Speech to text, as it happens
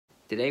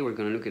Today we're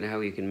going to look at how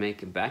you can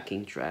make a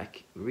backing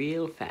track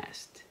real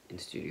fast in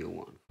Studio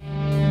One.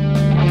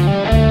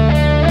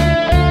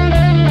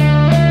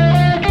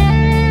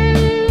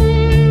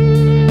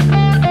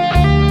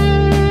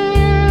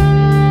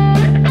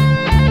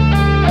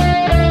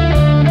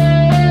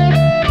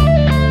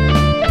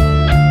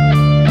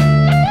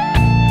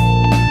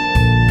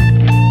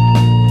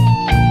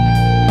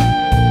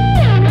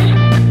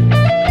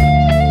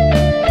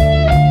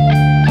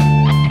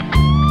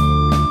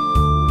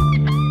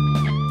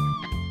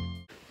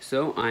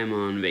 So I'm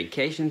on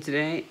vacation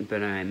today,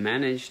 but I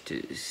managed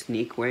to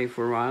sneak away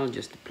for a while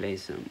just to play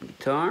some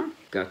guitar.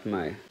 Got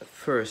my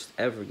first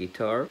ever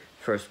guitar,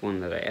 first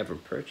one that I ever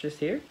purchased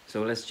here.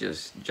 So let's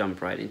just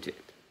jump right into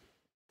it.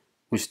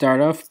 We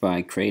start off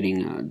by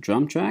creating a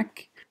drum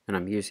track, and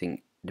I'm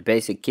using the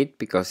basic kit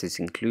because it's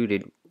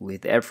included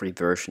with every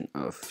version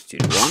of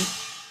Studio One,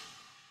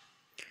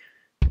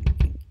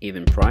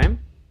 even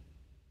Prime.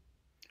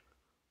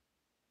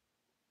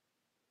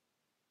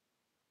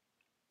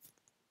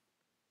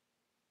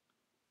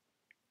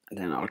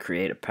 Then I'll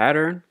create a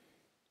pattern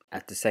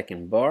at the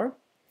second bar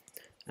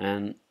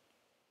and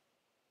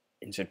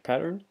insert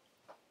pattern.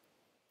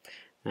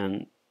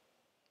 And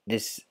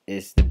this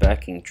is the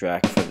backing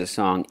track for the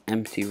song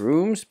Empty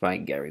Rooms by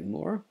Gary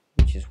Moore,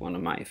 which is one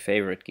of my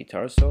favorite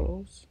guitar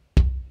solos.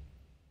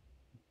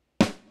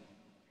 So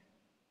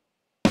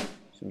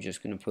I'm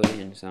just going to put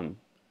in some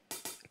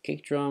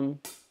kick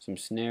drum, some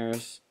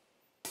snares,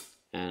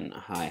 and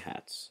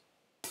hi-hats.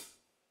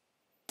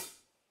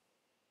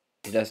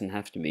 It doesn't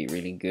have to be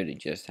really good, it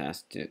just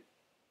has to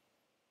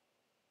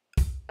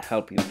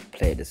help you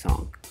play the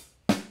song.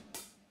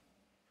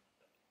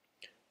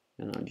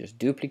 And I'll just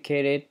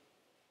duplicate it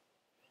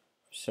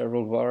for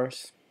several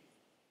bars.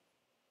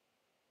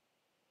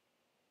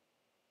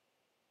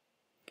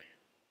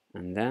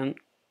 And then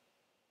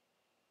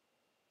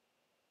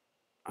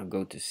I'll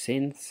go to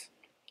synths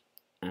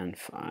and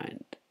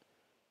find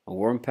a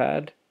warm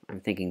pad. I'm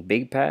thinking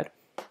big pad.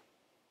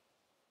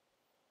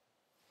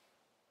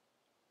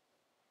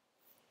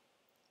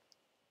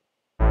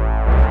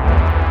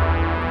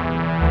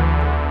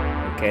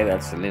 Okay,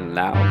 that's a little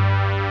loud.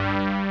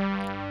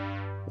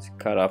 Let's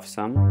cut off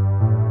some.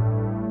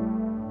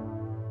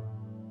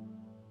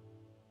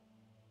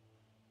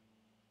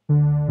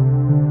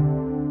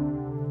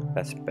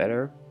 That's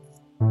better.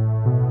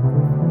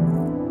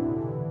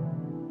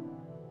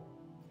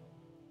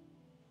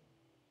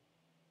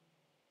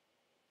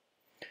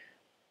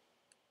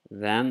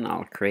 Then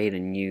I'll create a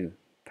new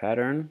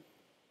pattern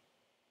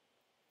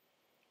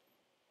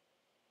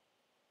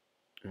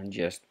and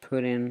just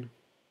put in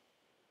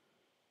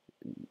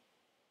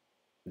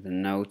the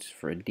notes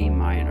for a D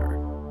minor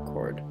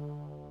chord.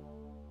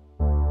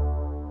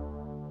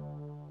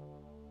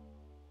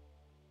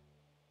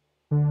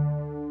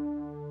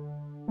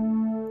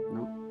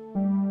 No.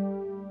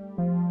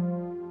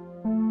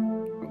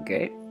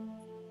 Okay,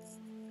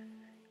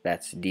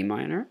 that's D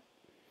minor.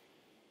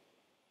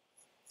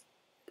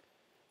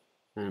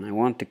 And I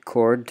want the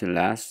chord to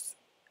last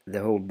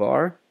the whole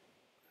bar.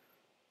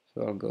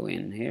 So I'll go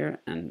in here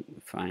and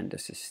find the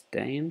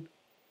sustain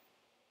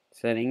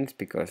settings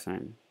because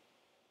I'm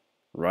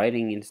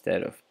writing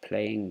instead of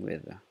playing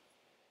with a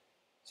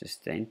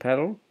sustain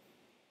pedal,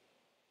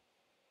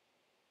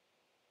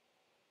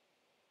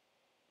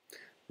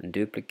 and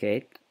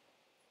duplicate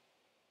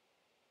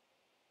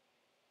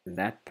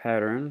that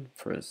pattern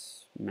for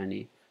as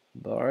many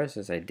bars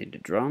as I did the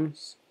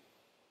drums.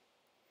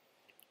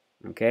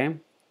 Okay,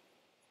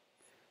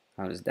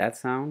 how does that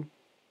sound?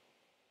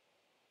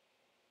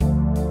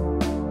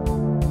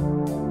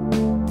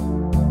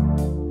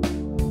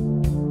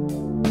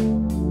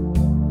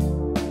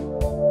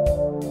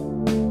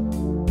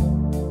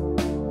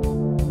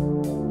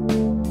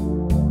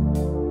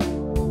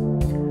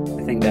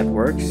 That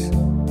works.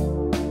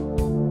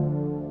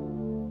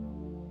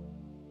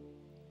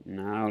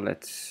 Now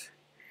let's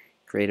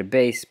create a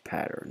bass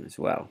pattern as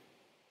well.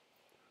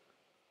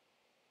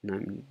 And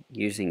I'm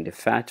using the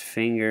Fat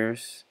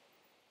Fingers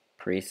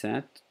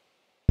preset,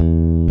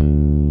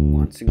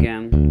 once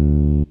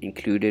again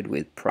included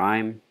with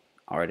Prime,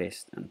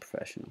 Artist, and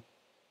Professional.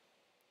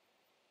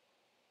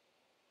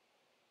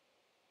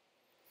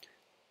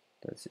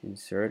 Let's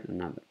insert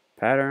another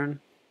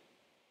pattern.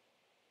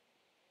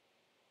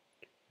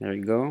 There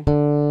you go.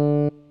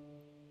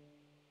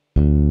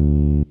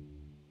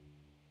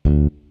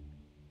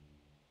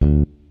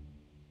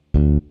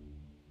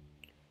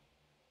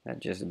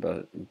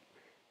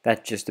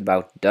 That just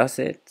about does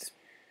it.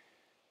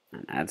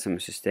 And add some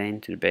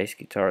sustain to the bass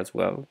guitar as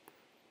well.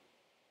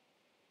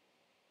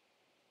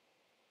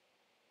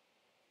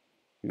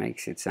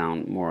 Makes it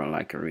sound more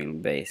like a real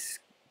bass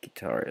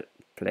guitar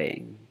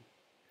playing.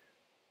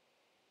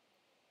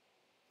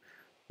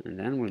 And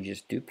then we'll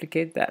just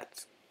duplicate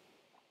that.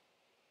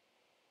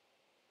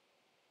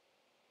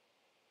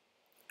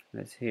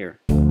 Let's hear.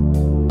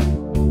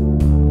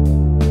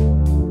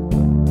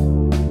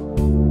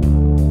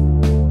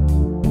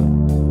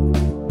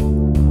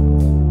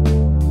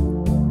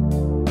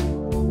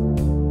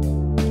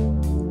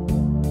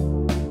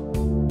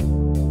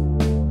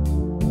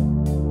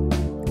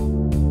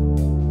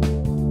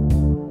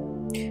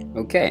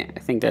 Okay, I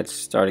think that's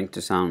starting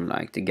to sound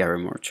like the Gary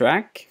Moore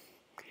track.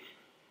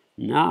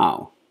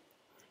 Now,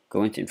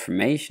 go into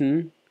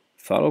information,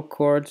 follow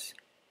chords,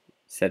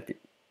 set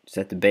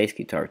the bass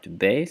guitar to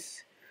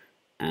bass,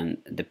 and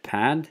the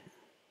pad,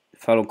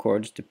 follow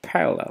chords to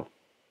parallel.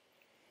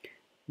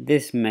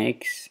 This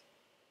makes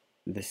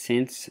the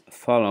synths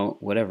follow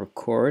whatever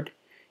chord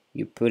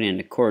you put in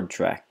the chord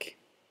track.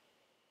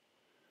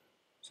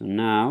 So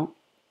now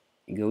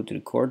you go to the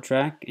chord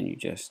track and you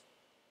just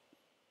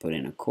put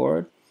in a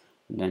chord,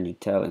 and then you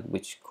tell it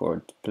which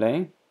chord to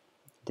play.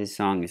 This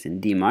song is in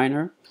D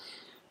minor,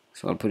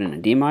 so I'll put in a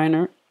D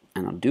minor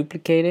and I'll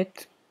duplicate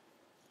it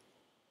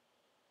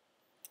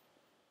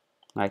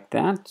like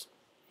that,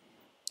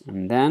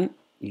 and then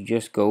you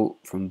just go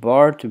from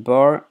bar to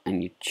bar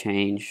and you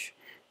change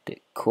the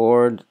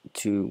chord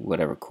to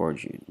whatever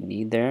chord you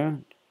need there.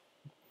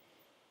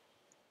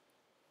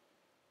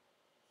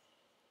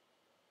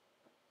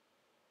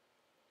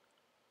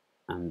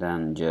 And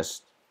then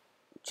just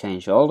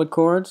change all the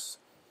chords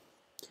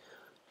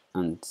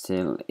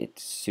until it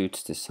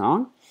suits the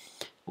song,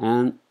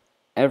 and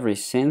every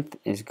synth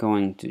is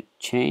going to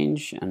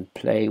change and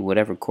play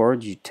whatever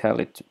chord you tell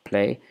it to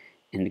play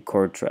in the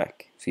chord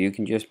track. So you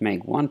can just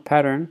make one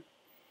pattern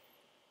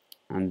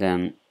and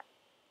then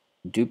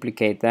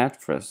duplicate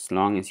that for as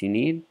long as you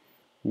need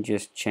and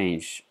just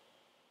change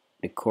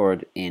the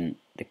chord in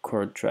the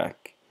chord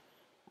track.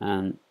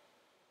 And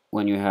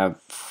when you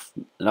have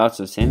lots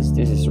of synths,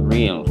 this is a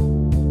real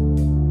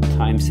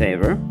time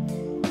saver.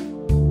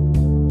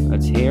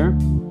 Let's hear.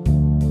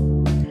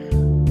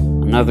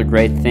 Another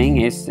great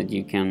thing is that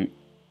you can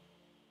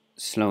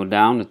slow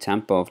down the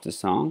tempo of the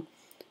song.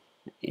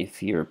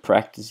 If you're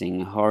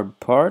practicing a hard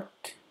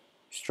part,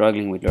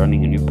 struggling with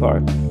learning a new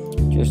part,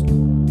 just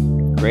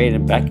create a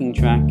backing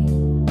track,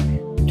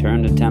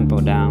 turn the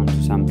tempo down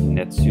to something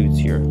that suits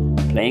your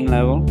playing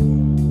level.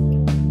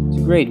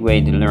 It's a great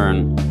way to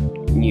learn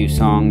new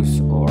songs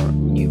or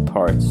new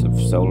parts of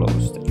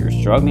solos that you're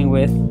struggling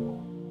with.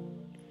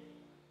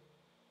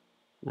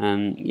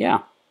 And yeah,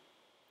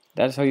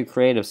 that's how you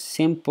create a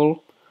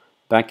simple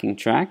backing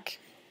track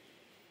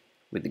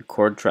with the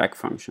chord track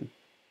function.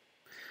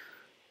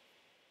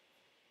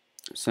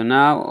 So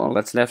now all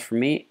that's left for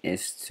me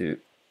is to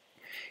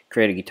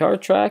create a guitar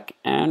track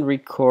and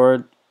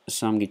record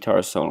some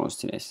guitar solos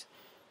to this.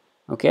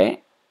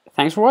 Okay,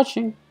 thanks for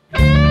watching.